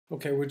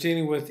Okay, we're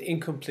dealing with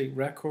incomplete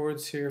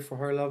records here for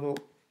higher level.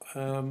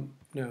 Now,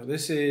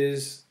 this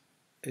is,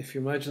 if you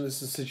imagine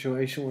this is a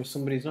situation where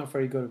somebody's not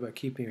very good about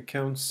keeping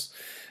accounts.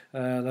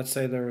 Let's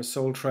say they're a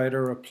sole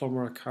trader, a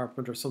plumber, a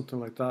carpenter,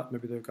 something like that.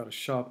 Maybe they've got a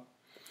shop,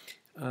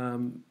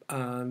 and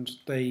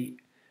they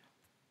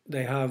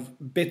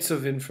have bits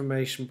of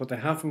information, but they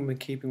haven't been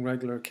keeping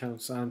regular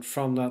accounts. And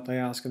from that, they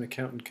ask an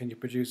accountant, "Can you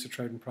produce a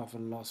trading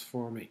profit and loss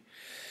for me?"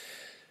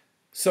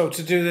 So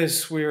to do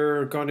this,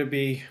 we're going to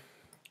be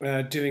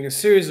doing a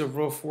series of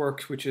rough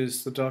work, which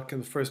is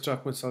the first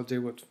documents I'll deal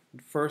with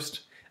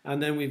first,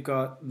 and then we've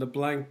got the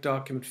blank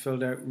document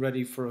filled out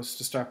ready for us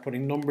to start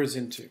putting numbers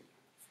into.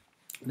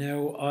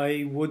 Now,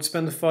 I would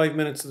spend the 5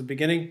 minutes at the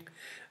beginning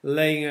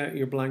laying out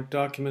your blank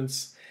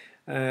documents.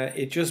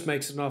 It just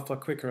makes it an awful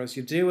lot quicker. As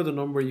you deal with a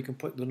number, you can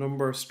put the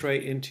number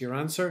straight into your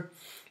answer.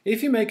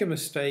 If you make a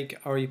mistake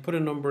or you put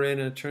a number in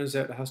and it turns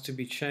out it has to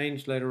be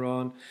changed later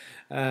on,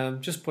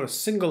 just put a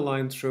single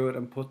line through it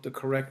and put the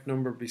correct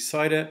number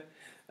beside it.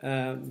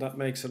 That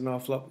makes it an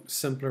awful lot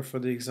simpler for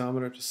the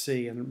examiner to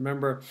see. And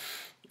remember,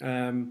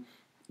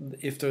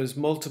 if there's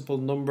multiple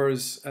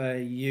numbers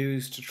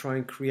used to try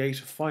and create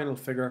a final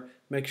figure,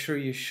 make sure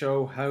you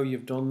show how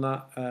you've done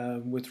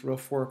that with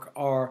rough work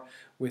or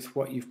with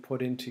what you've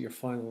put into your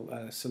final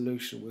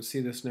solution. We'll see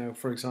this now.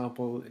 For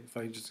example, if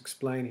I just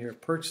explain here,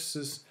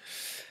 purchases,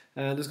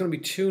 there's going to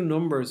be two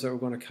numbers that we're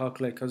going to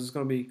calculate because there's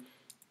going to be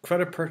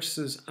credit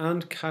purchases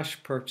and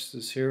cash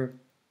purchases here.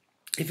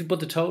 If you put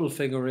the total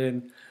figure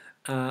in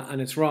and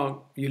it's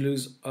wrong, you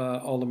lose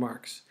all the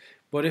marks.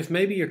 But if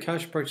maybe your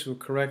cash purchase was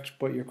correct,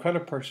 but your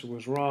credit purchase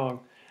was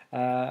wrong,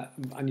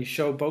 and you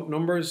show both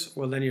numbers,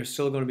 well, then you're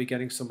still going to be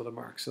getting some of the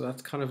marks. So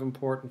that's kind of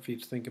important for you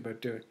to think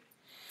about doing.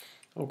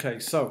 Okay,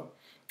 so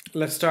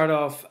let's start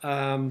off.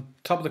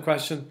 Top of the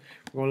question,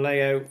 we're going to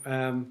lay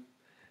out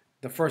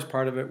the first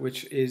part of it,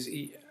 which is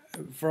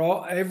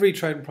for every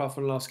trading profit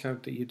and loss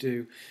account that you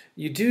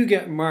do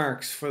get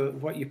marks for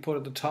what you put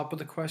at the top of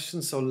the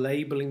question, so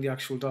labeling the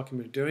actual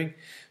document you're doing.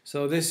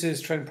 So this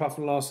is trading profit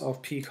and loss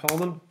of P.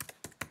 Coleman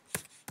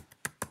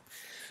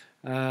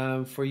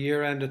for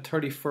year end at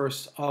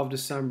 31st of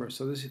December.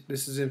 So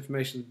this is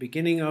information at the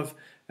beginning of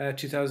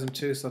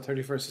 2002, so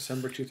 31st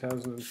December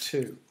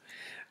 2002.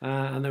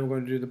 And then we're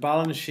going to do the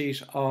balance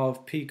sheet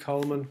of P.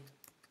 Coleman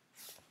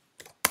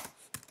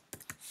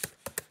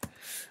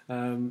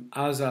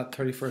as at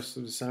 31st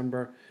of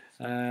December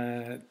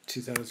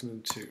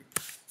 2002.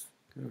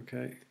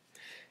 Okay.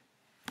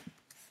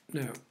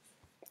 Now,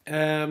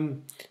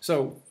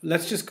 so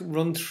let's just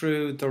run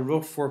through the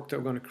rough work that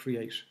we're going to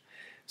create.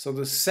 So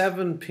there's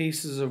 7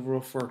 pieces of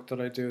rough work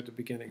that I do at the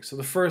beginning. So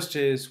the first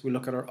is we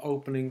look at our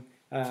opening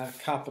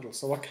capital.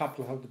 So what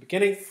capital have at the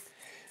beginning?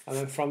 And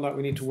then from that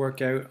we need to work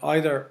out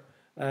either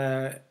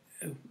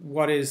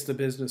what is the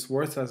business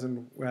worth, as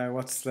in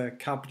what's the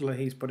capital that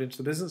he's put into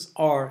the business,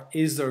 or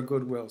is there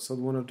goodwill? So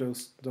one of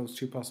those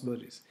two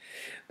possibilities.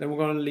 Then we're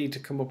going to need to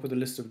come up with a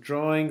list of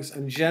drawings,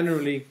 and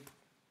generally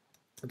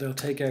they'll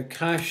take out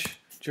cash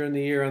during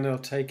the year and they'll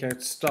take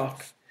out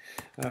stock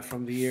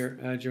from the year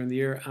during the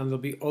year, and there'll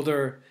be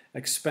other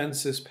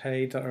expenses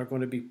paid that are going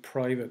to be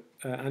private.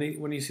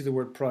 When you see the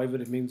word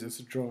private, it means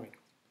it's a drawing.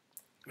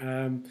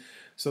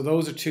 So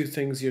those are two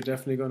things you're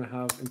definitely going to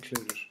have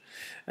included.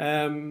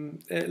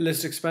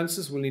 List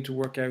expenses, we'll need to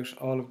work out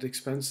all of the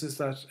expenses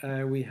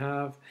that we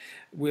have.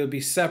 We'll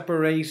be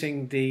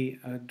separating the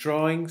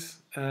drawings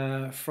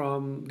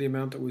from the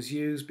amount that was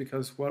used,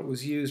 because what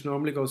was used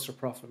normally goes to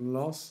profit and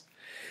loss.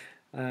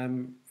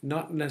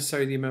 Not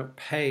necessarily the amount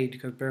paid,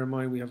 because bear in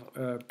mind we have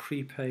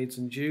prepaids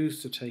and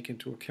dues to take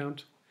into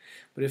account.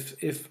 But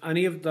if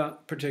any of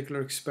that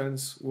particular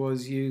expense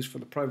was used for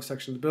the private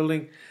section of the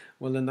building,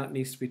 well, then that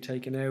needs to be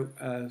taken out,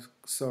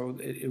 so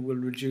it will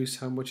reduce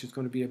how much is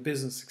going to be a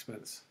business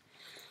expense.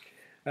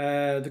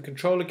 The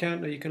control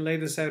account, now you can lay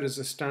this out as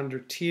a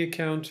standard T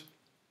account.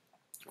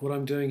 What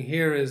I'm doing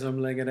here is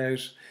I'm laying it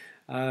out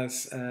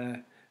as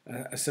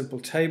a simple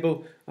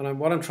table, and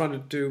what I'm trying to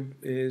do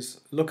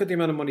is look at the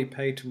amount of money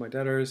paid to my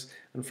debtors,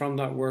 and from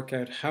that work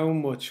out how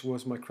much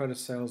was my credit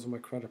sales and my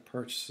credit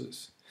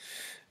purchases.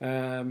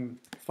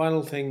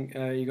 Final thing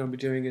you're going to be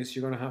doing is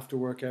you're going to have to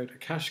work out a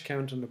cash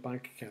account and a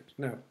bank account.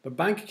 Now, the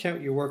bank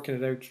account, you're working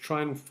it out to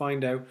try and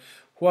find out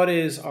what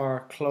is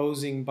our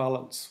closing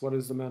balance, what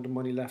is the amount of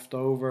money left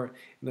over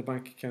in the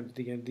bank account at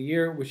the end of the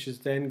year, which is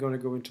then going to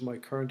go into my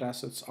current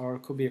assets, or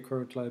it could be a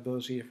current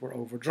liability if we're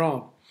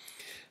overdrawn.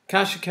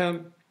 Cash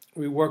account,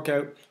 we work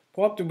out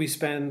what do we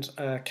spend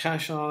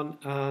cash on,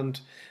 and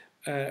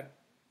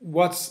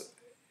what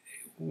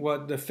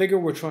the figure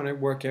we're trying to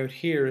work out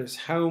here is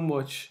how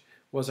much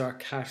was our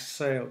cash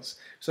sales.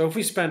 So if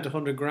we spent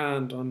 100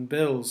 grand on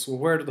bills, well,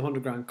 where did the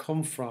 100 grand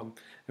come from?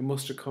 It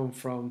must have come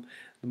from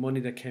the money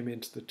that came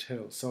into the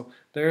till. So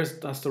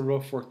that's the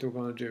rough work that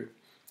we're going to do.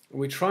 And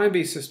we try and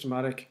be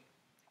systematic,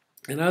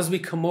 and as we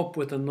come up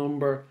with a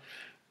number,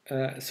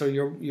 so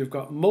you've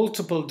got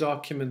multiple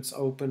documents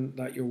open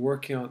that you're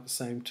working on at the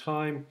same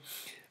time,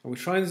 and we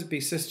try and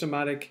be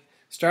systematic,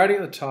 starting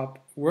at the top,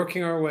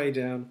 working our way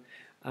down,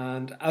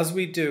 And as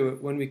we do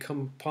it, when we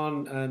come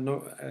upon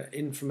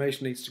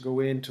information needs to go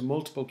into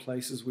multiple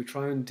places, we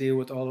try and deal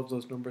with all of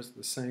those numbers at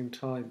the same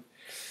time.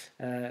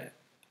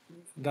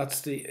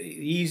 That's the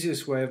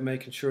easiest way of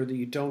making sure that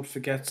you don't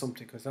forget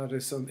something, because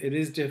it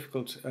is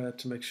difficult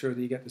to make sure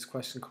that you get this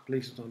question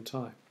completed on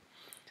time.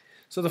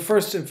 So the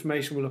first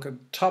information, we'll look at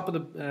the top of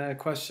the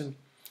question.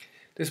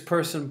 This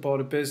person bought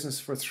a business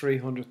for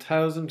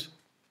 300,000,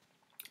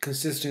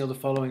 consisting of the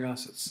following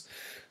assets.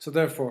 So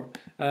therefore,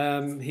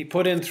 he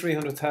put in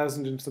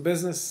 300,000 into the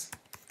business,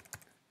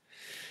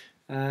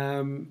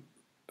 and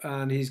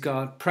he's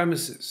got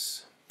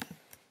premises,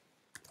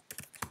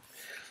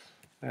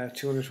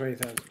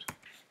 220,000.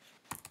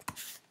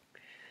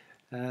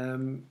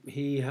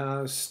 He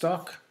has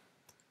stock,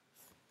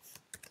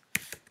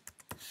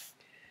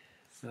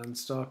 and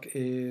stock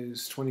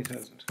is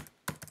 20,000.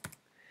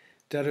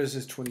 Debtors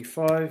is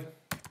 25.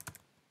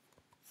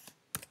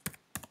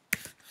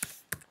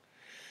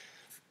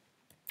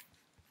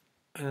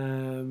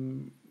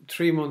 Um,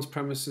 3 months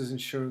premises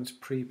insurance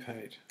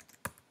prepaid,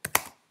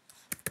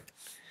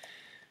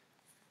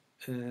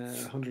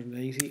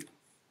 180.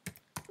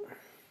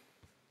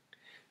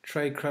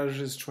 Trade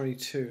creditors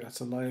 22. That's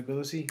a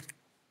liability.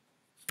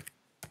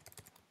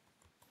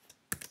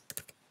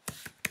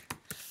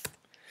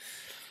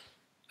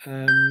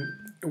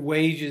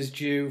 Wages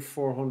due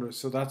 400,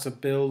 so that's a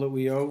bill that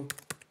we owe.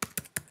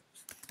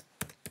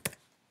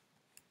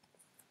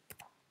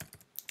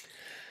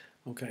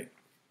 Okay,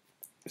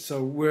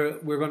 so we're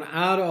going to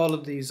add all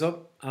of these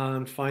up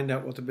and find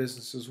out what the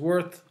business is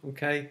worth.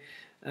 Okay,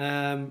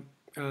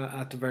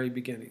 at the very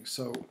beginning.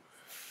 So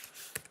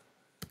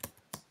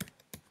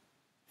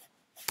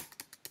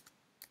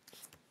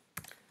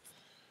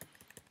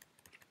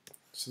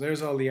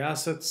there's all the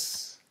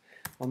assets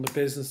on the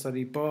business that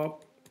he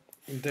bought.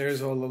 And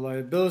there's all the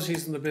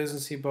liabilities in the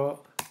business he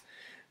bought.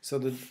 So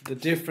the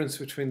difference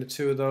between the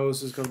two of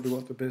those is going to be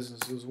what the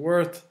business is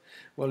worth.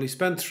 Well, he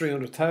spent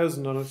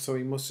 300,000 on it, so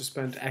he must have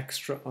spent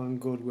extra on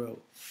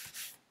goodwill.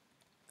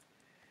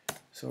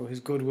 So his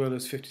goodwill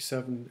is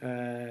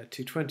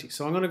 57,220.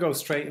 So I'm going to go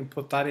straight and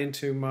put that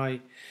into my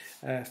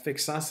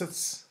fixed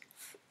assets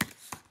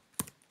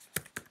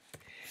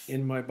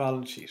in my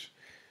balance sheet.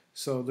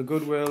 So the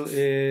goodwill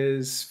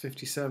is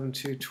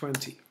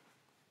 57,220.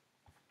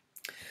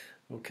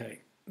 Okay,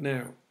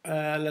 now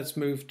let's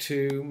move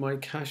to my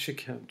cash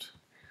account.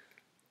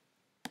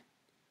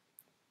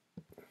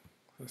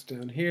 That's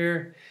down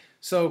here.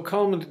 So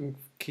Coleman didn't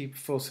keep a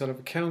full set of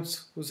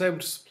accounts, was able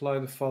to supply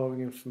the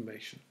following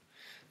information.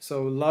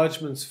 So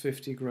lodgements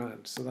 50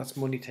 grand, so that's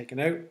money taken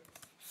out.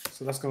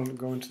 So that's going to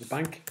go into the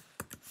bank.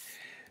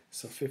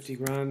 So 50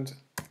 grand,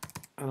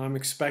 and I'm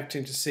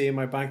expecting to see in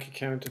my bank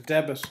account a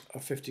debit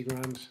of 50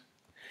 grand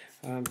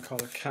and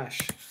call it cash.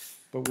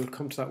 But we'll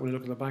come to that when we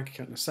look at the bank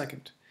account in a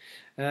second.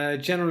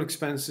 General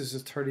expenses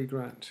is 30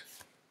 grand.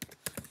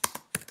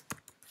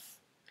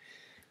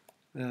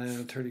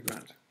 30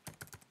 grand.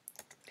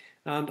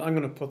 And I'm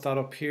going to put that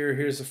up here.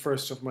 Here's the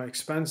first of my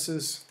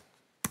expenses.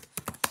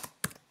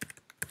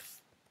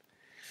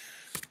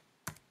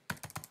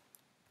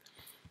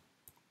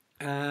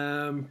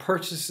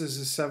 Purchases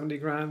is 70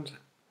 grand.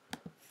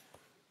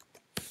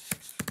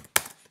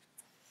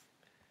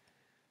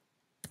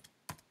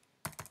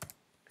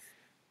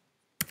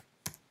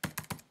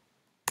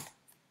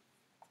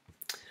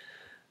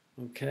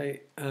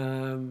 Okay,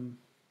 grand,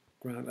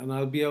 and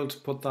I'll be able to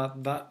put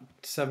that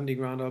 70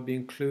 grand, I'll be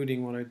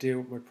including when I deal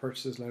with my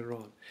purchases later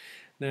on.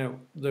 Now,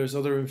 there's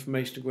other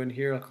information to go in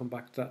here, I'll come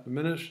back to that in a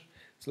minute.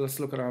 So let's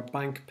look at our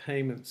bank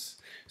payments.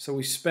 So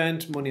we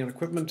spent money on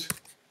equipment,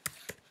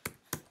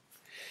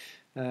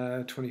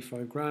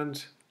 25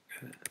 grand.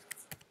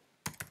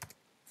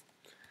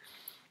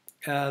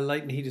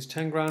 Light and heat is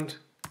 10 grand.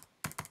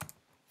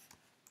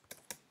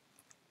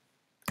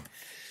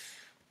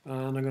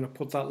 And I'm going to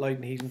put that light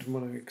and heat into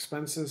my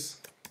expenses.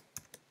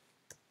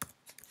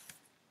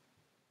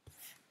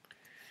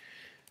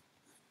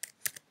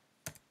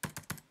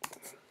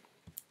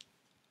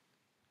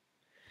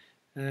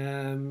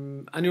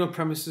 Annual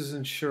premises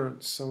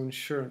insurance, so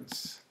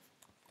insurance.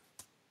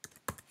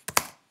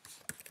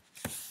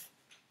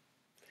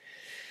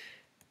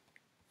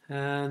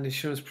 And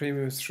insurance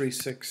premium is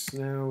 3.6.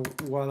 Now,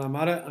 while I'm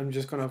at it, I'm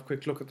just going to have a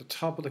quick look at the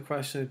top of the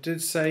question. It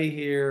did say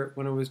here,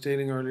 when I was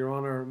dealing earlier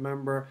on, I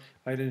remember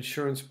I had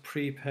insurance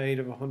prepaid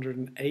of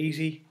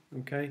 180.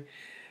 Okay.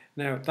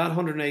 Now, that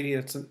 180,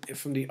 that's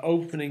from the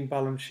opening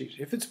balance sheet.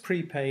 If it's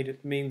prepaid,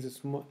 it means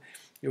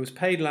it was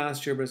paid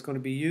last year, but it's going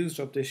to be used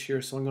up this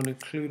year, so I'm going to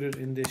include it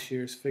in this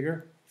year's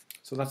figure.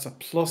 So that's a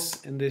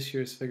plus in this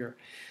year's figure.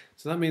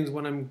 So that means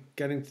when I'm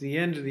getting to the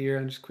end of the year,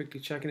 I'm just quickly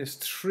checking, it's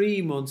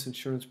 3 months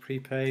insurance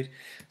prepaid.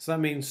 So that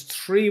means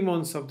 3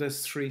 months of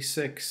this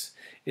 3.6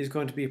 is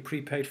going to be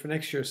prepaid for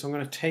next year. So I'm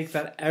going to take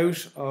that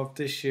out of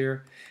this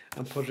year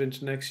and put it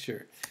into next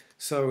year.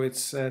 So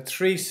it's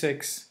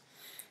 3.6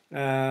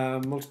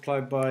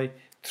 multiplied by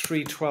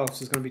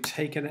 3/12 is going to be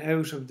taken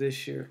out of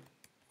this year.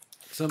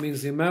 So that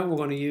means the amount we're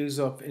going to use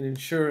up in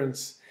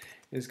insurance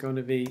is going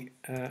to be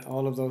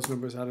all of those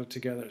numbers added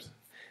together.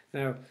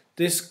 Now,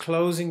 this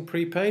closing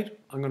prepaid,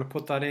 I'm going to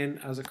put that in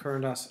as a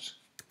current asset.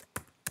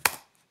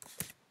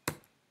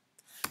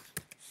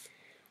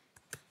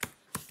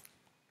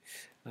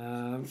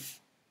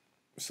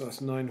 So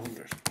that's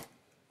 900.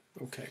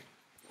 Okay.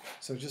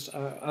 So just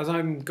as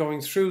I'm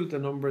going through the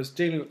numbers,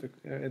 dealing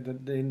with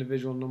the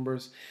individual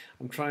numbers,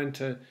 I'm trying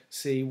to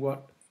see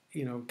what,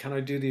 can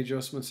I do the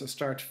adjustments and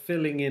start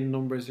filling in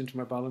numbers into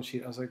my balance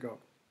sheet as I go.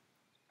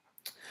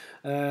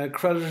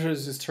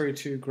 Creditors is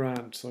 32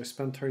 grand, so I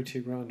spent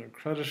 32 grand on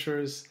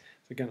creditors.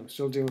 Again, I'm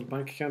still dealing with the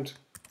bank account.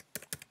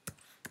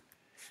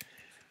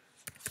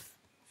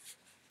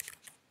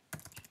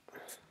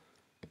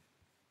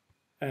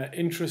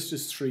 Interest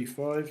is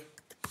 3.5.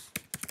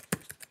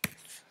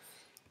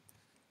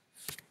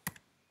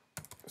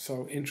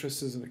 So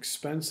interest is an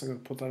expense. I'm going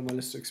to put that on my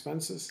list of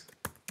expenses.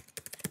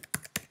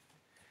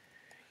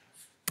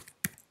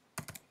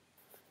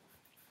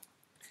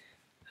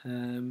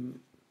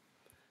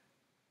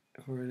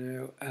 We're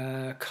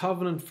now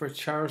covenant for a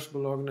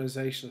charitable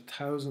organisation,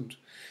 1,000.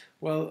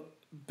 Well,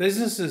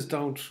 businesses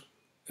don't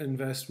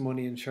invest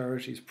money in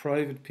charities,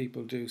 private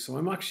people do. So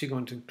I'm actually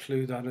going to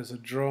include that as a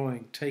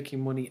drawing,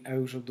 taking money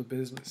out of the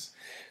business.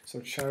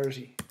 So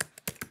charity,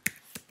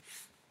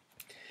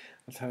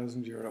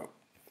 €1,000.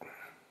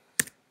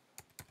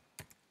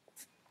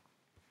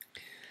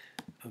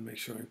 I'll make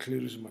sure I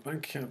include it in my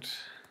bank account.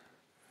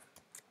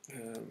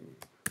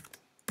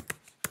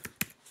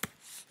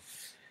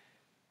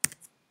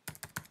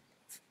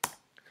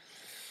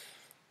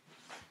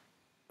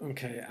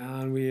 Okay,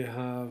 and we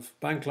have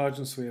bank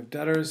lodgings, so we have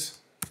debtors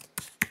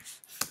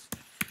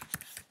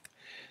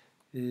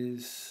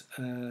is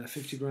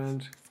 50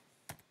 grand.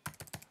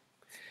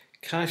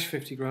 Cash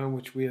 50 grand,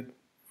 which we had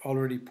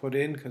already put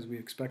in because we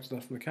expected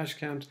that from the cash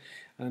account,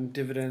 and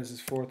dividends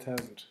is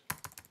 4,000.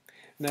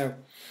 Now,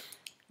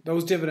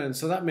 those dividends,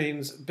 so that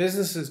means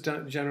businesses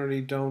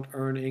generally don't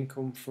earn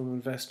income from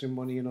investing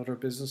money in other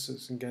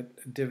businesses and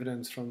get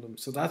dividends from them.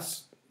 So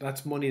that's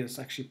money that's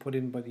actually put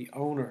in by the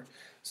owner.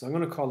 So I'm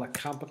going to call that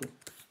capital.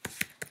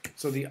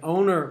 So the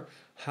owner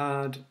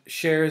had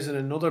shares in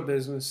another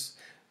business,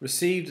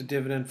 received a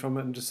dividend from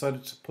it and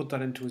decided to put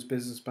that into his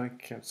business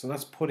bank account. So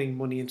that's putting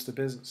money into the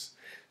business.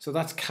 So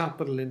that's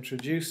capital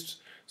introduced.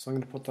 So I'm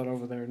going to put that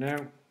over there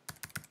now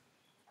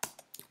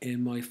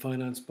in my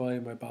finance by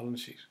my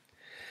balance sheet.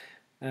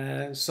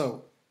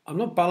 So I'm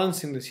not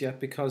balancing this yet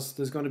because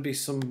there's going to be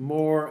some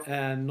more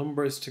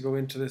numbers to go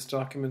into this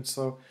document.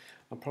 So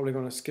I'm probably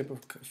going to skip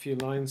a few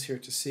lines here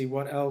to see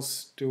what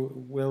else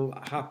will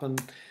happen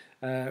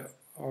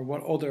or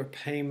what other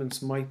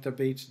payments might there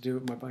be to do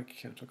with my bank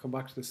account. I'll come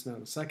back to this now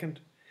in a second.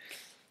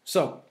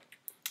 So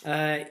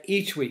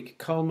each week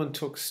Coleman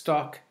took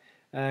stock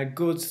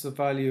goods to the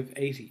value of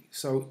 80.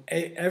 So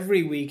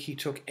every week he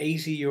took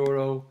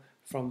 €80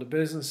 from the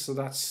business. So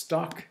that's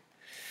stock.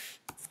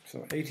 So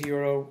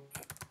 €80,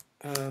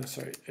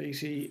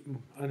 80,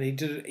 and he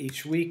did it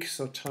each week,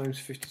 so times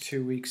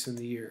 52 weeks in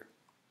the year.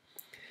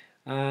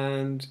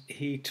 And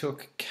he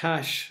took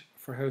cash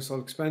for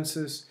household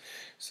expenses,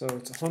 so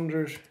it's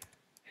 100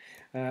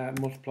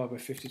 multiplied by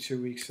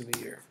 52 weeks in the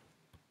year.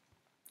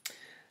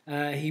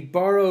 He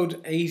borrowed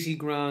 80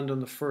 grand on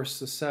the 1st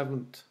to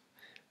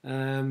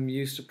 7th,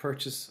 used to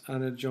purchase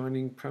an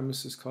adjoining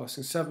premises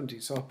costing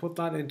 70. So I'll put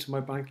that into my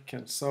bank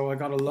account. So I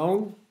got a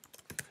loan.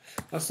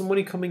 That's the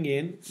money coming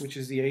in, which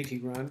is the 80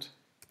 grand.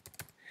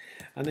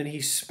 And then he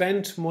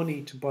spent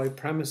money to buy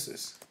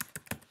premises.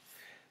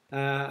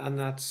 And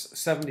that's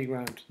 70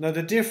 grand. Now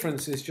the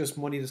difference is just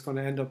money that's going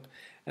to end up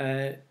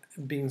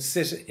being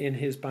sit in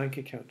his bank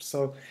account.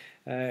 So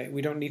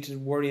we don't need to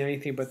worry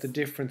anything about the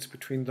difference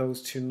between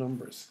those two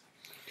numbers.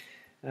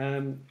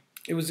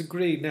 It was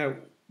agreed. Now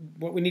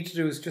what we need to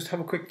do is just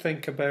have a quick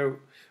think about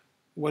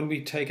when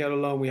we take out a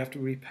loan, we have to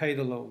repay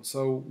the loan.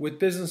 So with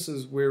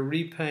businesses, we're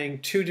repaying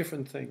two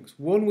different things.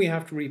 One, we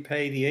have to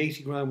repay the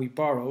 80 grand we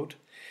borrowed.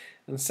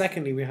 And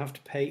secondly, we have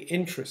to pay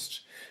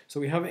interest. So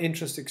we have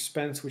interest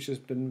expense, which has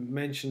been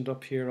mentioned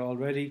up here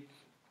already.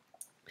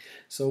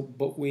 So,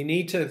 but we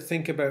need to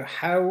think about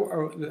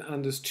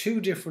and there's two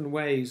different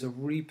ways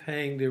of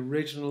repaying the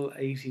original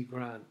 80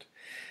 grand.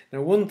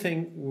 Now, one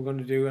thing we're going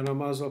to do, and I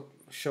might as well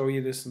show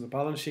you this in the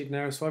balance sheet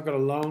now. So I've got a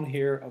loan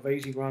here of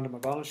 80 grand on my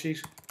balance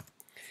sheet.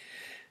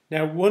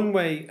 Now, one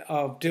way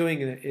of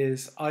doing it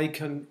is I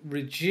can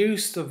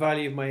reduce the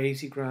value of my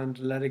 80 grand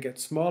and let it get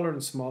smaller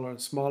and smaller and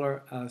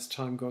smaller as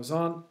time goes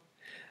on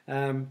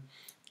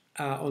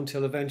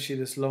until eventually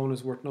this loan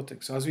is worth nothing.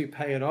 So as we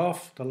pay it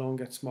off, the loan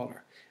gets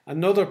smaller.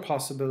 Another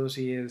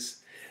possibility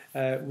is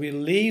we'll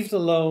leave the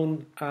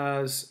loan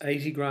as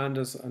 80 grand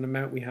as an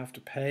amount we have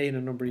to pay in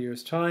a number of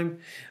years' time,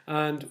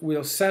 and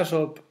we'll set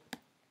up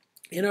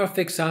in our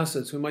fixed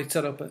assets, we might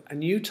set up a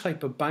new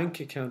type of bank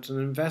account, an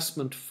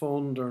investment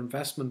fund or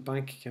investment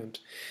bank account,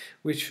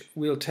 which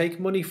we'll take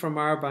money from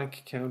our bank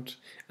account,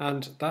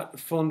 and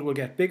that fund will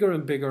get bigger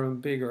and bigger and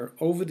bigger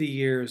over the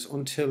years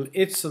until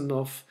it's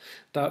enough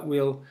that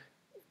we'll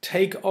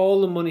take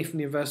all the money from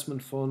the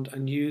investment fund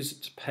and use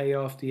it to pay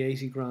off the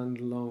 80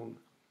 grand loan.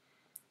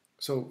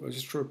 So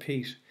just to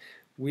repeat,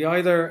 We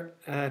either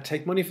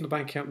take money from the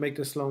bank account, make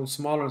this loan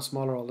smaller and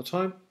smaller all the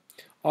time,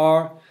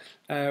 or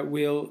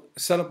we'll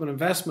set up an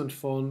investment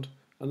fund,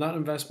 and that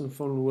investment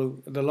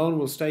fund the loan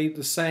will stay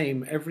the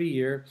same every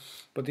year,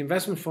 but the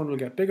investment fund will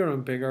get bigger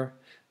and bigger,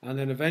 and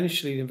then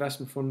eventually the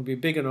investment fund will be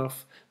big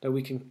enough that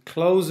we can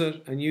close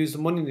it and use the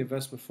money in the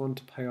investment fund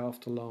to pay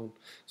off the loan.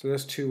 So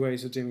there's two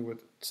ways of dealing with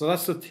it. So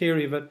that's the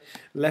theory of it.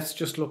 Let's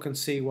just look and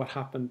see what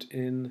happened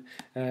in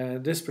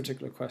this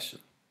particular question.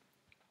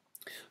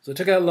 So I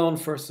took out a loan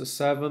 1st to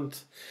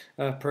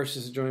 7th,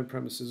 purchase adjoining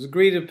premises.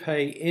 Agree to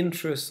pay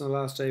interest on the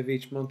last day of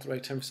each month,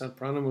 right, 10%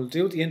 per annum. We'll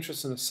deal with the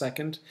interest in a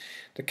second.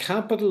 The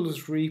capital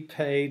was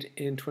repaid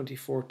in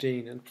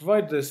 2014, and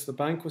provided this, the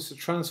bank was to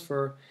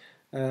transfer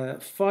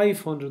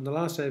 500 on the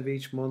last day of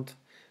each month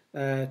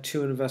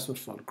to an investment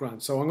fund.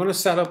 Grant. So I'm going to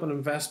set up an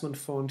investment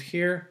fund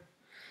here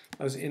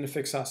as in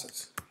fixed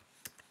assets.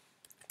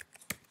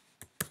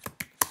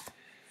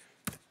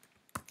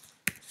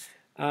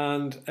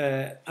 And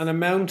an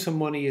amount of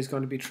money is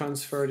going to be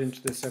transferred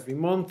into this every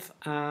month,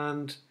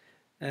 and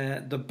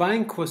the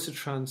bank was to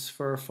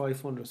transfer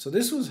 500. So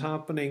this was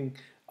happening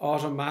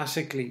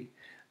automatically,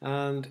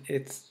 and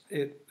it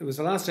was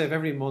the last day of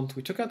every month.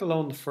 We took out the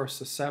loan the 1st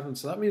to 7th,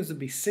 so that means there'll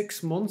be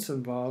 6 months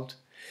involved.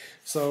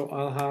 So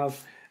I'll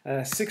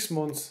have 6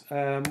 months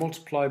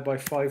multiplied by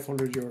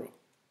 €500.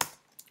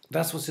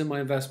 That's what's in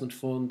my investment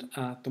fund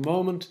at the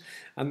moment,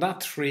 and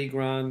that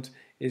 £3,000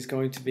 is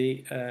going to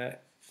be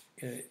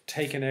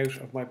taken out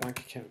of my bank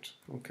account.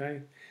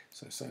 Okay,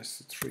 so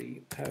it's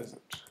 3,000,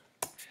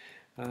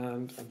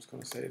 and I'm just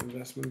going to say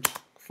investment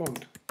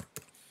fund.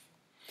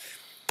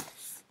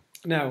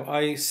 Now,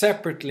 I'm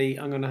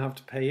going to have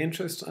to pay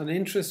interest, and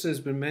interest has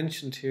been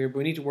mentioned here, but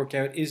we need to work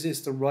out, is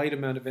this the right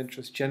amount of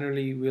interest?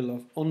 Generally, we'll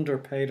have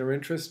underpaid our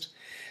interest.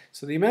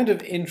 So the amount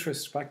of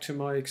interest, back to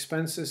my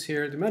expenses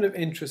here, the amount of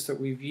interest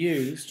that we've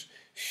used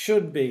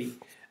should be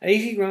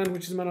 80 grand,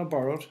 which is the amount I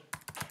borrowed,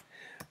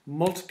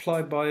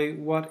 multiplied by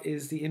what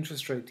is the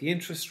interest rate. The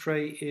interest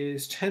rate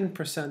is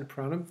 10%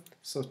 per annum,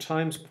 so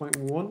times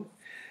 0.1.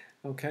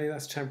 Okay,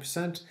 that's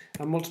 10%,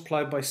 and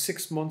multiplied by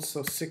 6 months,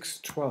 so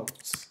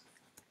 6/12.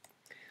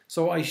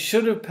 So I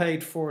should have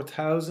paid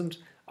 4,000.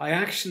 I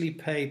actually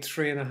paid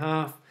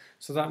 3.5,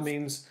 so that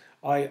means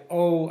I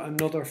owe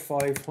another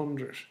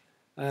 500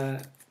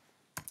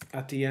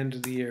 at the end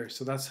of the year.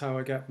 So that's how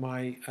I get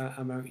my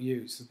amount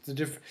used.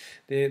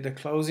 The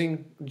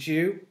closing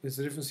due is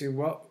the difference in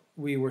what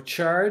we were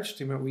charged,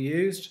 the amount we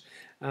used,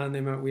 and the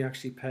amount we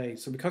actually paid.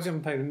 So because you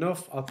haven't paid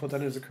enough, I'll put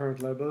that as a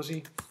current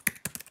liability.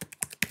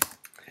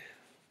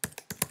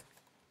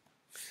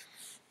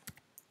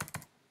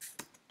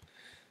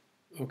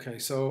 Okay,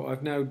 so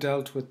I've now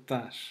dealt with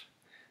that.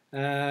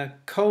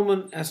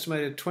 Coleman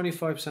estimated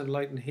 25%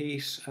 light and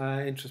heat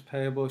interest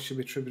payable should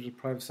be attributed to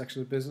the private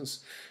section of the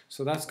business.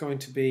 So that's going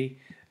to be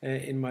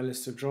in my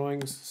list of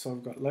drawings. So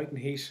I've got light and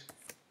heat.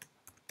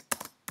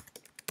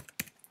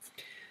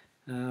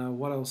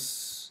 What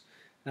else?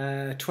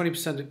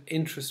 20% of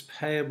interest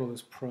payable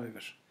is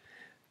private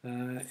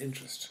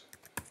interest.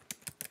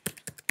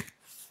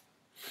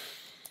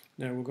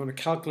 Now we're going to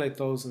calculate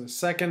those in a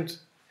second.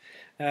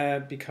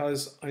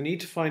 Because I need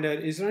to find out,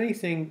 is there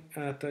anything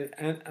at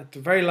the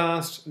very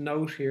last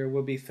note here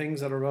will be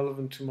things that are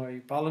relevant to my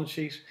balance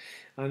sheet.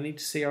 I need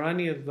to see, are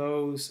any of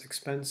those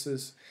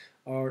expenses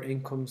or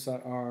incomes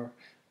that are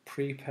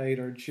prepaid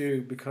or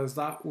due, because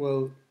that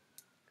will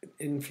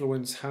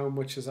influence how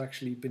much has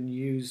actually been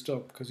used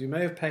up, because we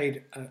may have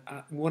paid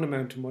one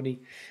amount of money,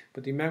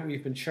 but the amount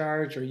we've been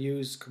charged or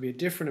used could be a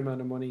different amount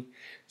of money,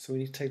 so we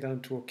need to take that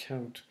into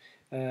account.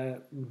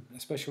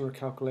 Especially when we're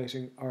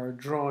calculating our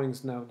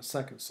drawings now in a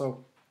second.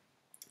 So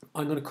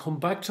I'm going to come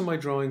back to my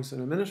drawings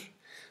in a minute.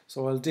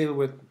 So I'll deal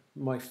with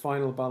my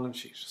final balance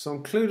sheet. So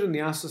included in the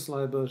assets and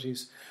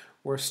liabilities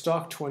were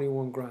stock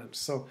 21 grand.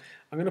 So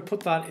I'm going to put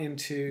that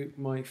into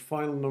my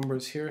final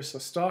numbers here. So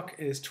stock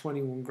is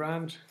 21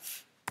 grand.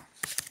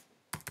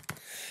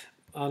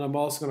 And I'm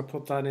also going to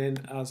put that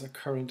in as a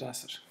current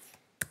asset.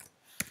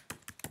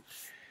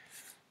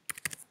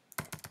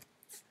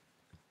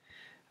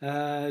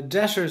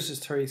 Debtors is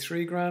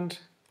 33 grand.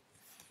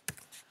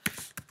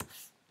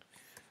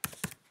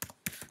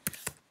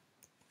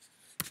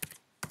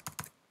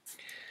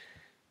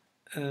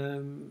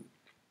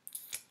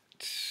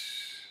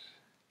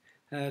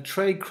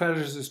 Trade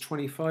creditors is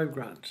 25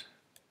 grand.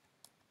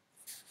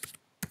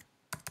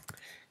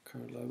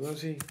 Current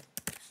liability.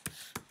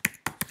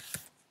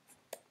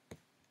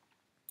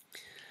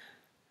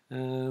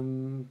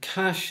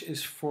 Cash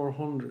is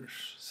 400,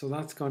 so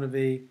that's going to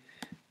be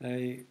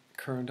a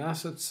current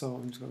assets, so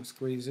I'm just going to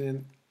squeeze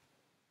in.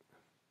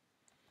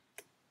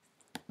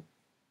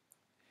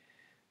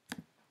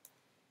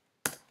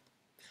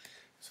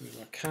 So we've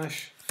got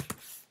cash,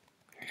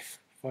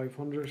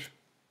 500.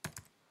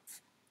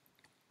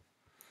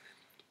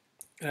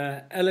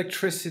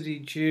 Electricity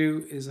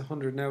due is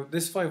 100. Now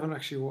this 500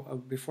 actually,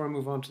 before I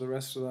move on to the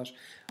rest of that,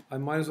 I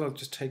might as well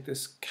just take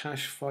this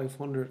cash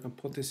 500 and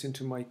put this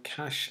into my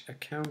cash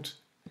account.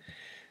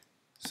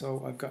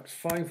 So I've got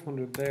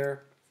 500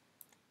 there.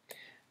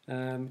 because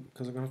I'm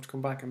going to have to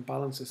come back and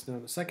balance this now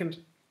in a second.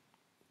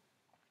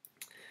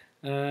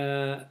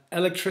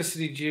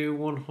 Electricity due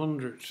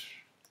 100.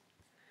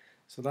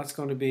 So that's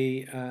going to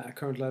be a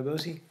current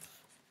liability.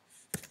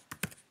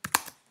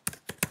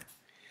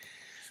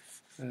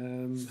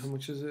 How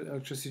much is it?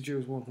 Electricity due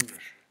is 100.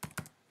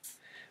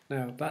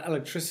 Now that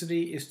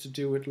electricity is to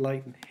do with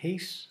light and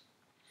heat.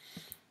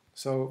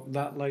 So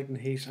that light and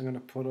heat I'm going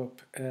to put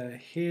up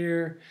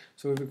here.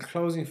 So we have a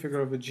closing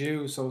figure of a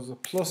due. So the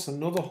plus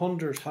another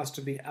 100 has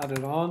to be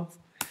added on.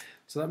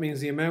 So that means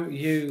the amount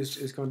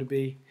used is going to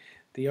be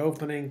the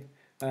opening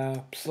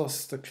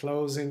plus the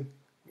closing.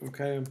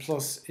 Okay, and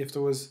plus if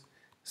there was,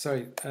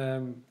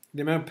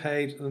 the amount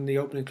paid and the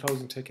opening and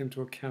closing take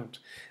into account.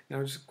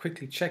 Now just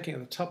quickly checking at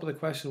the top of the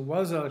question,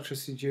 was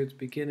electricity due at the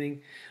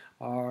beginning,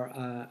 or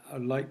a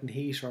light and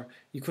heat, or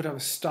you could have a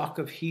stock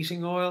of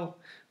heating oil.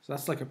 So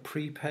that's like a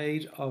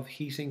prepaid of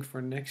heating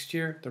for next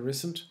year. There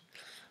isn't.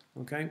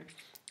 Okay,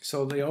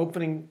 so the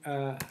opening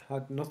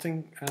had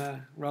nothing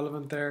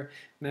relevant there.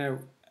 Now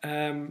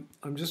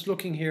I'm just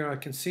looking here. I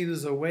can see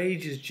there's a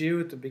wages due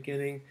at the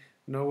beginning,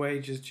 no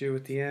wages due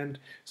at the end.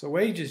 So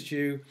wages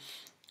due,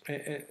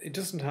 it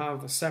doesn't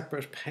have a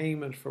separate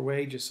payment for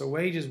wages. So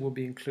wages will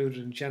be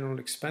included in general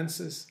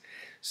expenses.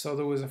 So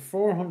there was a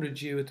 400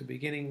 due at the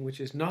beginning,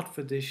 which is not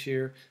for this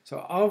year.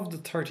 So of the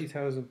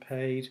 30,000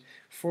 paid,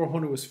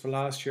 400 was for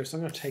last year. So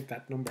I'm going to take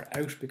that number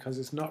out because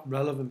it's not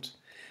relevant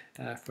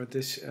for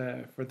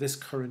this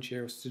current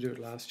year. It was to do it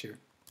last year.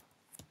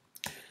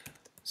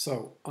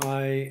 So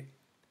 30.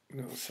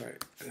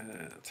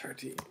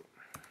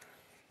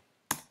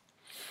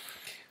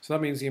 So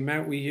that means the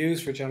amount we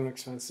use for general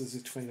expenses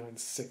is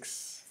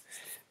 29.6.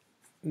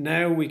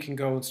 Now we can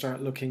go and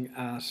start looking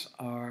at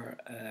our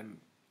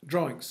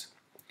drawings.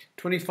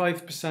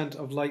 25%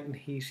 of light and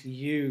heat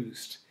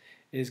used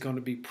is going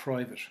to be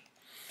private.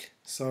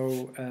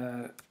 So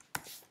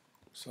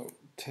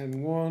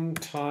 10.1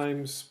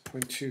 times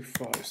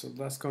 0.25. So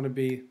that's going to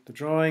be the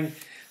drawing.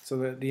 So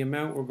that the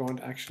amount we're going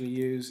to actually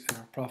use in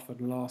our profit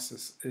and loss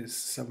is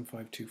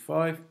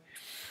 7525.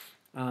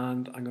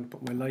 And I'm going to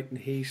put my light and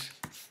heat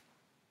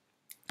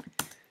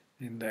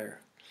in there.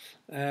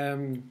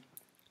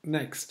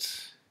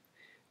 Next,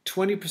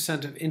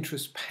 20% of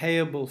interest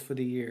payable for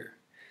the year.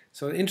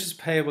 So interest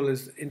payable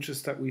is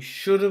interest that we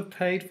should have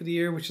paid for the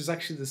year, which is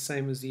actually the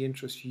same as the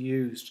interest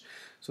used.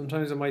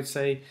 Sometimes I might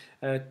say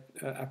a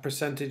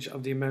percentage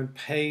of the amount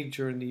paid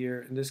during the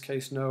year. In this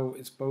case, no,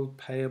 it's both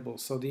payable.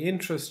 So the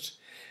interest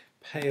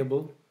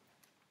payable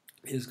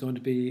is going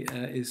to be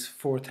is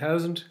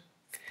 4,000,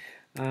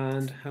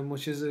 and how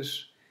much is it?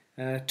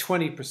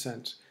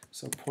 20%.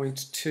 So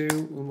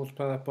 0.2, we'll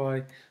multiply that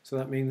by. So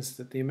that means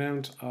that the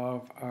amount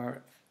of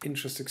our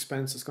interest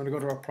expense is going to go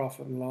to our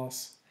profit and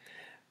loss.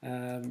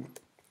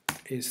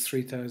 Is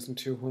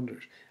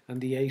 3,200,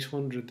 and the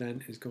 800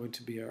 then is going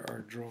to be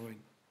our drawing.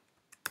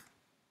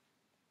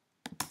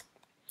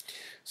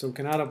 So we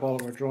can add up all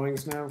of our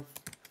drawings now.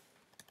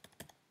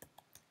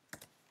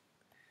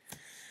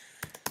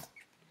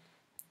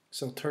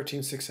 So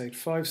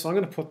 13,685. So I'm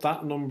going to put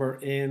that number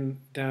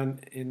down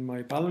in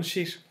my balance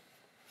sheet,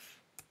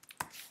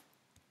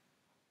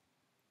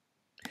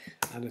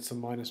 and it's a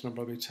minus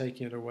number. I'll be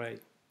taking it away.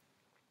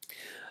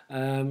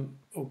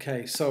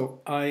 Okay,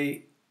 so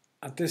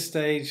at this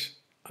stage,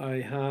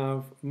 I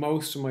have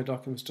most of my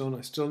documents done.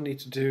 I still need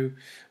to do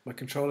my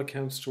control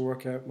accounts to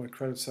work out my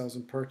credit sales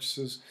and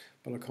purchases,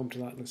 but I'll come to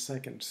that in a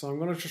second. So I'm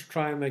going to just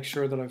try and make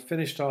sure that I've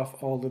finished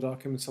off all the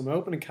documents. So my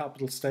opening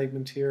capital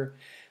statement here,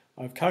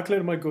 I've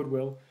calculated my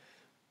goodwill,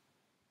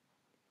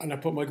 and I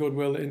put my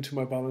goodwill into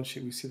my balance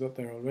sheet. We see that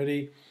there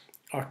already.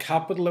 Our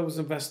capital that was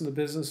invested in the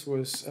business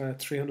was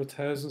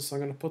 300,000, so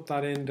I'm going to put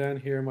that in down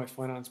here in my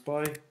finance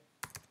by.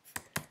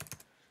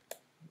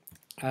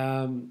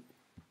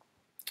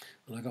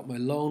 And I got my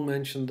loan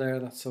mentioned there,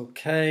 that's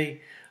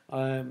okay.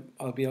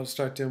 I'll be able to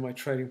start doing my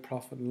trading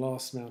profit and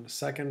loss now in a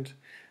second.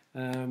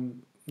 Now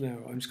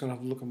I'm just going to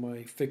have a look at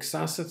my fixed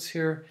assets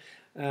here.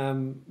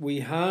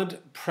 We had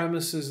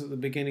premises at the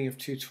beginning of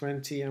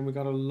 220, and we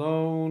got a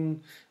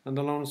loan, and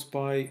the loan was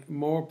by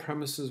more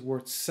premises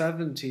worth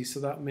 70. So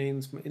that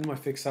means in my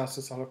fixed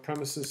assets I'll have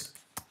premises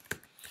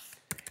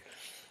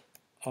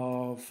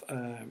of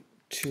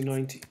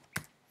 290.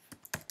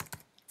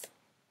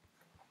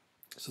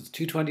 So it's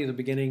 220 at the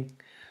beginning,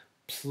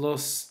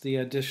 plus the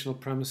additional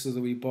premises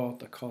that we bought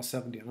that cost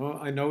 70.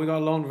 I know we got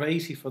a loan of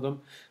 80 for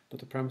them, but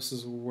the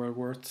premises were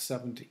worth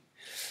 70.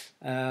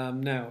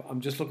 Now,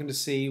 I'm just looking to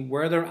see,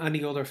 were there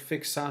any other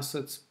fixed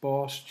assets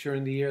bought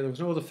during the year? There was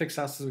no other fixed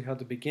assets we had at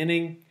the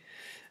beginning.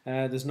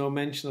 There's no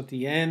mention at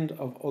the end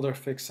of other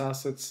fixed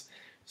assets.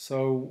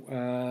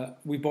 So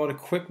we bought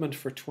equipment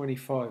for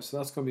 25, so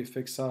that's going to be a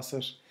fixed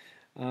asset.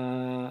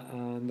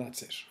 And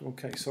that's it.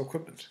 Okay, so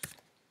equipment.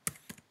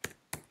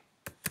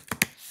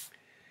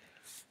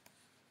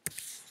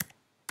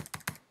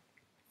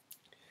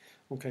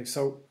 Okay,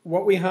 so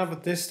what we have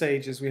at this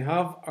stage is we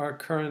have our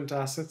current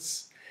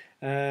assets,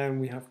 and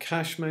we have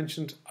cash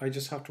mentioned. I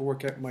just have to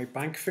work out my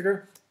bank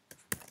figure.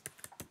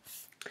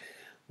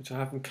 which I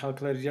haven't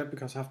calculated yet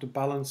because I have to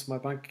balance my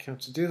bank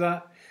account to do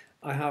that.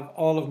 I have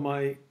all of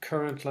my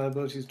current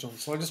liabilities done.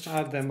 So I'll just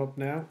add them up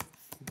now.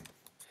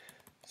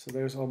 So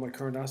there's all my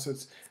current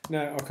assets.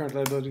 Now our current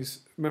liabilities,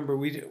 remember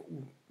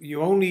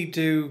you only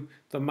do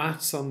the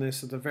maths on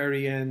this at the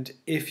very end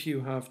if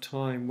you have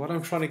time. What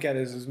I'm trying to get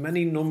is as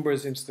many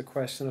numbers into the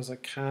question as I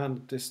can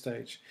at this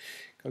stage,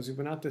 because we've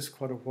been at this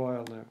quite a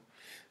while now.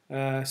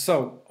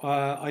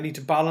 I need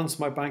to balance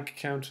my bank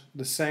account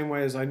the same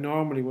way as I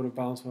normally would have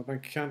balanced my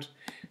bank account.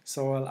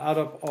 So I'll add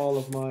up all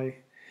of my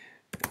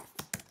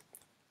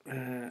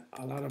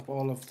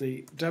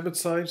the debit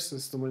side. So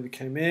this is the money that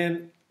came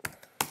in,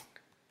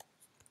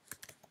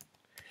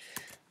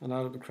 and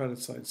out of the credit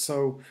side.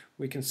 So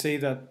we can see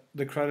that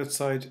the credit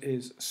side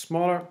is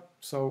smaller.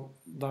 So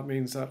that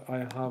means that I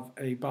have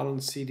a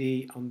balance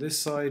CD on this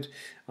side,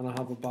 and I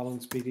have a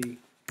balance BD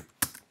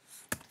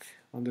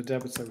on the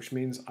debit side, which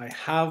means I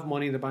have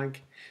money in the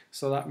bank.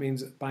 So that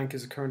means bank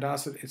is a current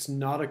asset. It's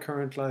not a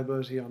current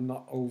liability. I'm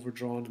not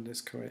overdrawn in this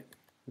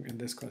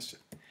question.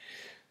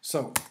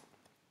 So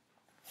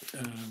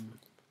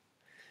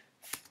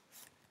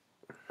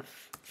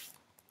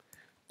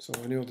so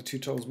I know the two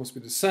totals must be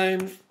the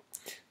same.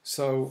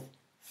 So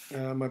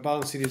my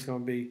balance CD is going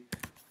to be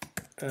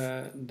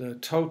the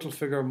total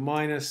figure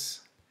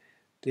minus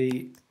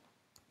the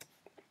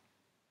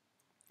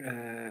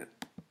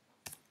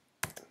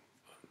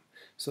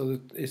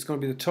it's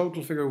going to be the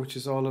total figure, which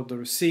is all of the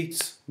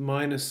receipts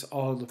minus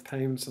all the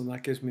payments, and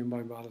that gives me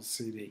my balance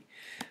CD.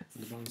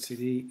 And the balance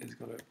CD is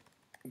going to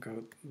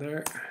go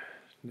there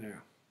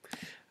now.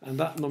 And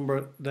that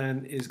number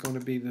then is going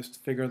to be this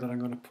figure that I'm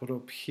going to put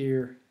up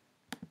here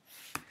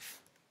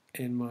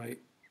in my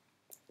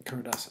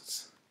current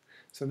assets.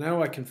 So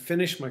now I can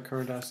finish my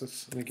current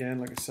assets, and again,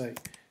 like I say,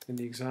 in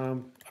the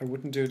exam I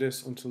wouldn't do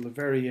this until the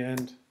very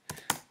end,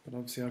 but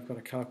obviously I've got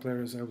a calculator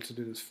that's able to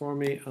do this for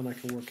me, and I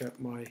can work out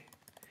my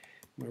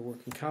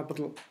working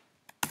capital,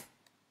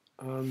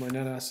 and my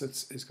net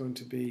assets is going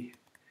to be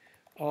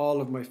all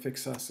of my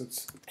fixed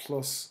assets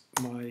plus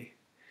my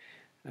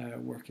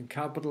working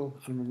capital.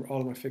 And remember,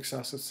 all of my fixed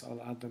assets,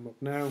 I'll add them up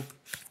now.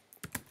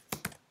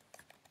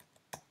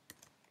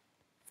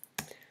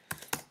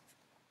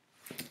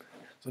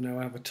 So now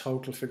I have a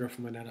total figure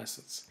for my net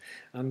assets,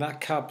 and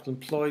that capital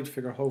employed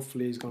figure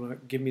hopefully is going to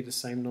give me the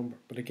same number.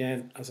 But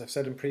again, as I've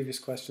said in previous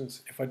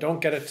questions, if I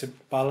don't get it to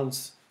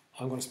balance,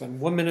 I'm going to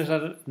spend 1 minute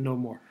at it, no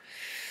more.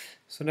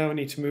 So now I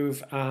need to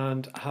move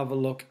and have a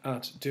look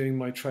at doing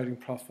my trading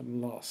profit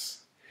and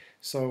loss.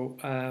 So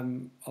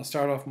I'll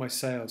start off my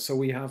sales. So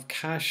we have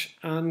cash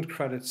and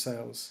credit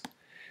sales.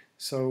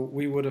 So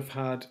we would have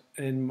had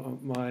in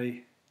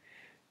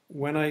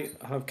when I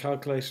have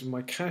calculated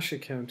my cash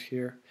account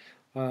here,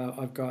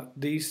 I've got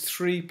these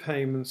 3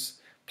 payments,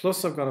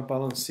 plus I've got a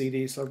balance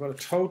CD, so I've got a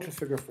total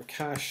figure for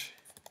cash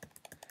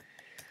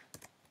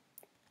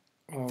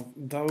of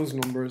those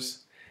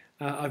numbers.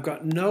 I've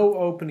got no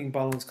opening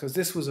balance because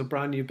this was a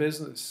brand new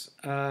business.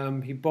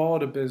 He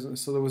bought a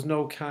business, so there was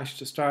no cash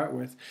to start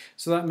with.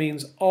 So that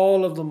means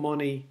all of the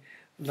money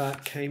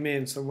that came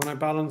in, so when I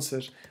balance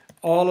it,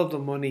 all of the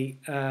money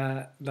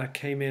that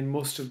came in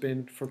must have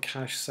been for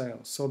cash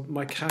sales. So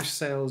my cash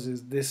sales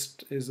is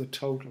the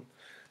total.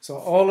 So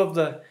all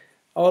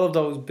of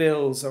those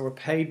bills that were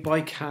paid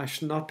by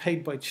cash, not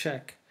paid by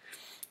check,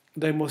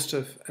 they must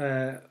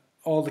have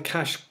all the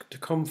cash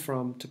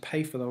to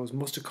pay for those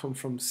must have come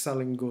from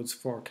selling goods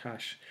for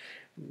cash,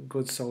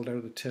 goods sold out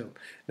of the till.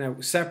 Now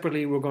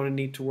separately, we're going to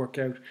need to work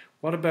out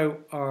what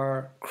about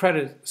our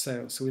credit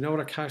sales. So we know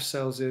what our cash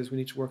sales is. We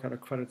need to work out our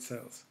credit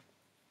sales.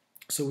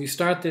 So we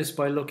start this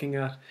by looking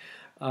at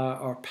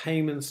our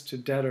payments to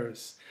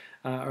debtors.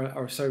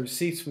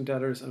 Receipts from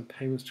debtors and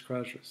payments to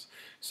creditors.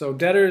 So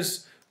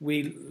debtors,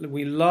 we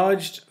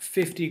lodged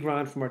 50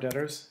 grand from our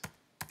debtors.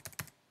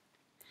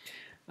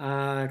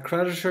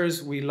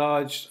 Creditors, we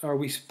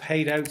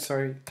paid out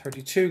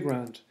 32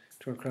 grand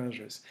to our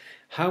creditors.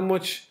 How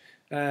much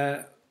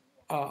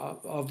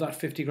of that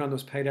 50 grand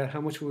was paid out?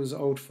 How much was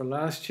owed for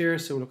last year?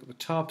 So we'll look at the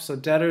top. So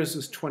debtors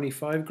is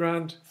 25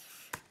 grand.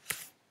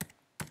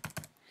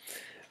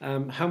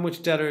 How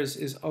much debtors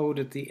is owed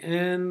at the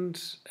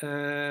end?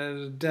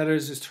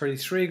 Debtors is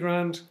 33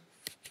 grand.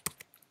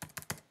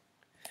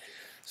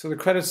 So the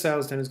credit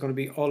sales then is going to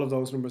be all of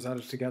those numbers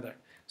added together.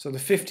 So the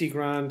 50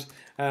 grand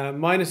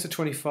minus the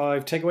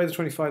 25, take away the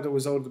 25 that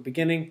was owed at the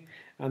beginning,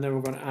 and then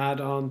we're going to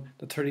add on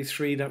the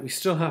 33 that we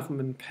still haven't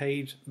been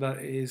paid that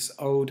is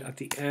owed at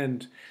the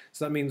end.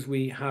 So that means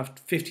we have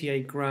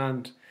 58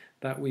 grand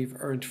that we've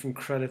earned from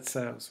credit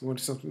sales. We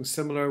want something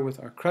similar with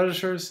our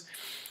creditors.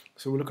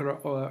 So we look at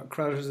our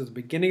creditors at the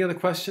beginning of the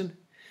question.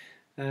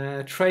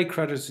 Trade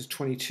creditors is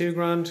 22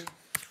 grand.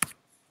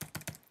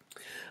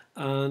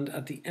 And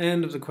at the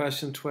end of the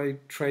question,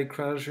 trade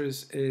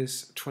creditors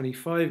is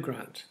 25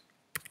 grand.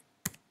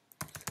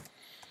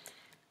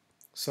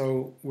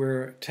 So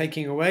we're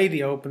taking away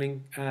the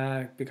opening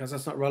because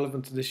that's not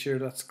relevant to this year.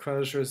 That's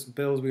creditors,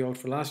 bills we owed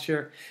for last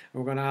year.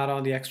 And we're going to add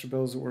on the extra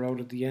bills that were owed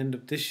at the end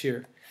of this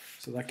year.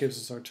 So that gives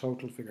us our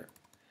total figure.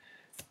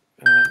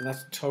 and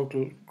that's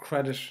total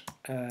credit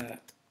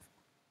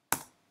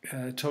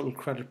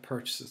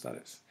purchases, that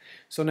is.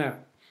 So now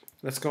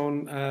let's go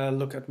and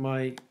look at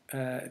my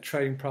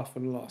trading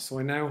profit and loss. So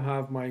I now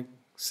have my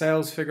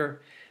sales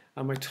figure,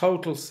 and my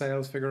total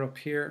sales figure up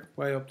here,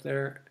 way up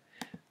there,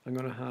 I'm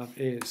going to have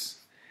is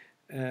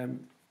the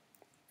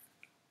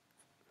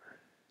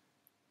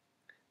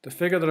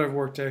figure that I've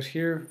worked out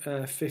here,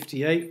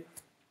 58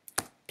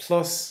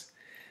 plus,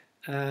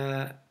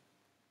 so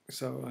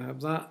I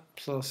have that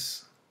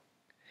plus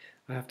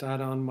I have to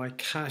add on my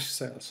cash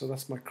sales. So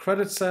that's my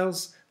credit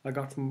sales I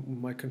got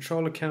from my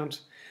control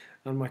account,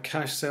 and my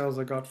cash sales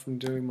I got from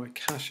doing my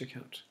cash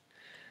account.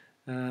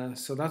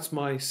 So that's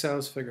my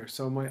sales figure.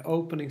 So my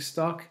opening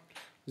stock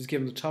is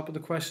given the top of the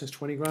question is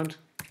 20 grand.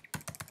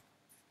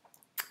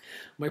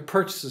 My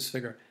purchases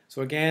figure.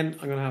 So again,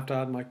 I'm going to have to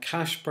add my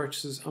cash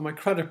purchases and my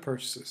credit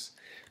purchases.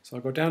 So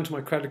I'll go down to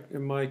my credit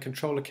in my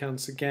control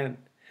accounts again.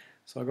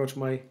 So I'll go to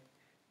my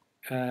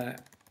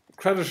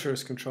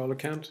creditors control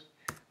account.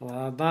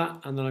 I'll add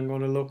that, and then I'm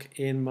going to look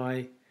in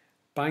my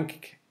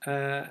bank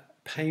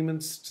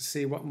payments to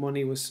see what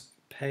money was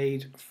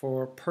paid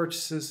for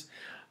purchases,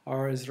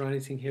 or is there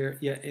anything here?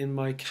 Yeah, in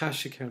my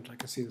cash account I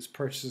can see there's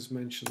purchases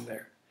mentioned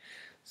there.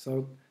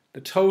 So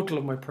the total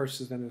of my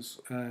purchases then is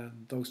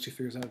those two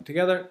figures added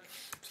together.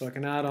 So I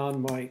can add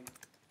on my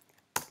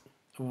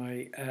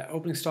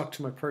opening stock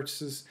to my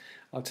purchases.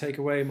 I'll take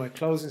away my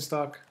closing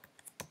stock,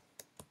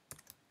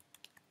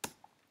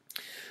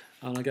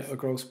 and I get a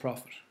gross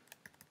profit.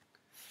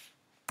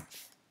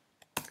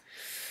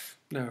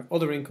 Now,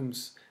 other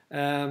incomes.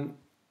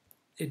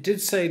 It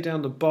did say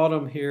down the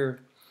bottom here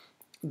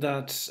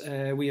that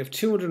we have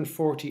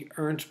 240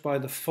 earned by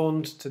the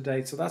fund to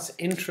date. So that's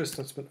interest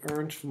that's been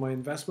earned from my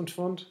investment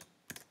fund.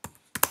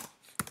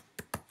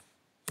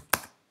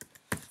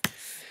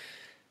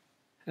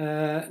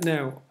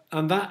 Now,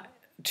 and that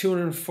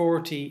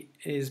 240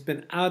 has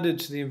been added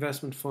to the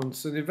investment fund.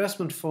 So the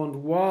investment fund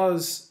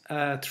was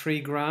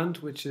 3 grand,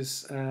 which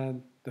is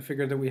the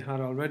figure that we had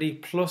already,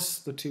 plus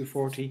the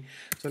 240.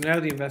 So now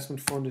the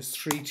investment fund is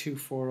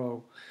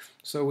 3240.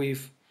 So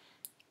we've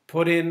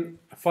put in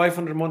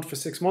 500 a month for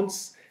 6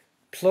 months,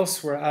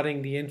 plus we're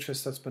adding the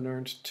interest that's been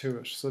earned to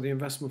it. So the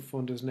investment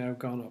fund has now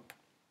gone up.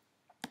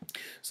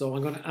 So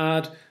I'm going to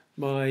add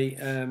my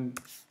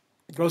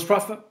gross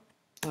profit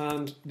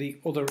and the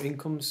other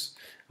incomes,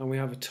 and we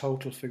have a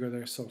total figure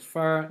there so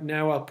far.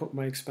 Now I'll put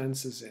my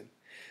expenses in.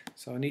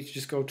 So I need to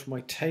just go to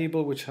my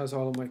table, which has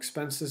all of my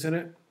expenses in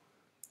it.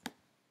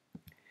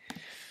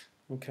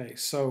 Okay,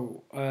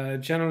 so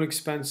general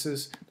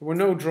expenses, there were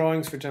no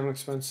drawings for general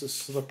expenses,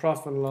 so the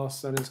profit and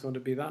loss then is going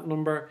to be that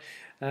number.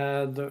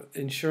 The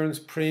insurance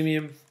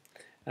premium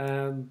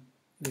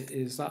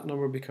is that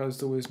number because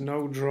there was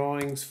no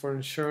drawings for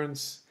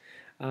insurance,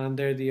 and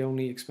they're the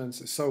only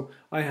expenses. So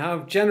I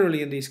have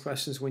generally in these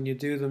questions, when you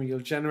do them, you'll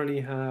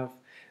generally have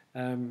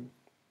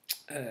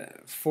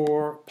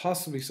 4,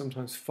 possibly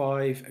sometimes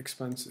 5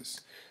 expenses.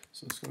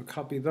 So I'm just going to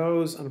copy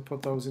those and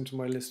put those into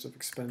my list of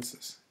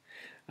expenses.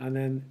 And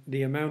then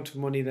the amount of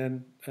money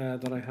then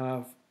that I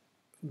have,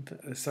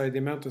 the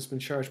amount that's been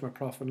charged my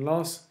profit and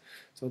loss.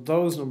 So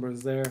those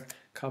numbers there,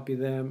 copy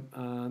them,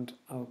 and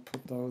I'll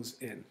put those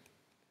in.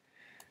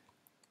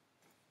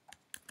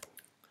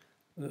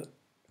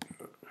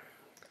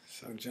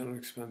 So general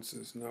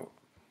expenses, no,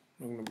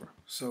 wrong number.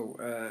 So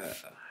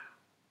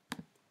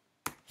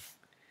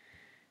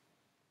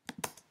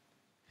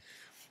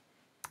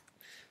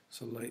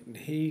so light and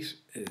heat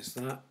is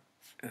that.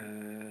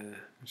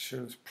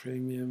 Insurance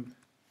premium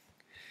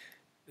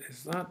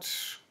is that,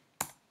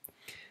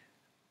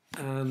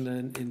 and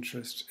then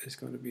interest is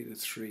going to be the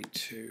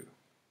 32.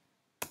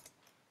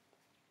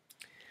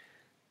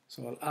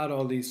 So I'll add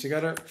all these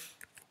together.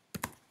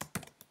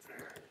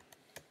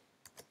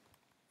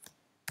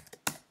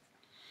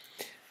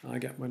 I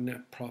get my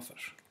net profit.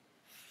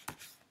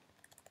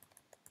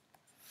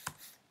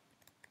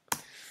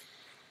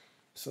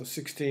 So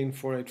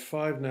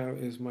 16,485 now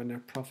is my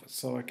net profit.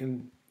 So I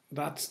can,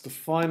 that's the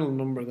final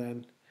number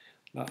then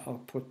that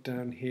I'll put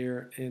down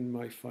here in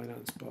my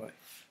finance by.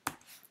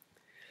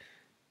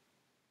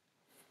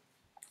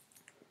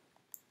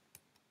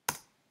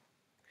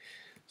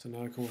 So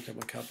now I can work out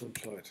my capital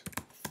employed.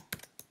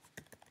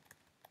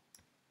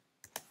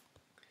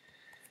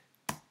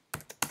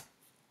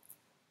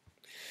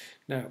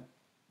 Now,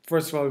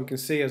 first of all, we can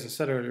see, as I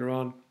said earlier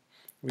on,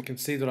 we can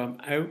see that I'm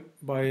out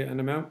by an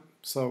amount.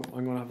 So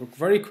I'm going to have a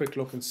very quick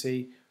look and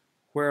see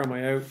where am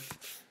I out.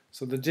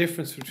 So the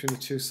difference between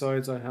the two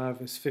sides I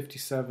have is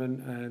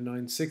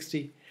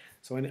 57,960.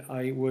 So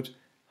I would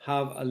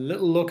have a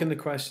little look in the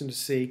question to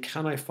see,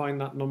 can I find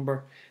that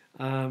number?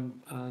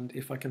 And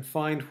if I can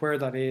find where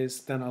that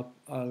is, then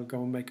I'll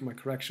go and make my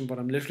correction. But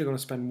I'm literally going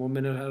to spend 1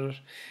 minute at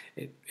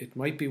it. It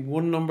might be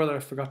one number that I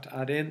forgot to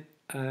add in.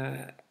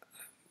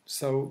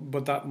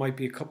 But that might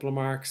be a couple of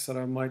marks that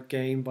I might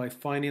gain by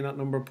finding that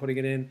number and putting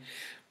it in.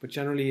 But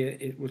generally,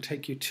 it will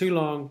take you too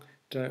long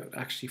to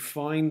actually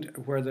find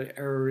where the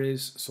error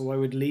is. So I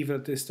would leave it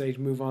at this stage,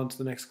 move on to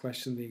the next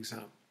question in the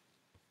exam.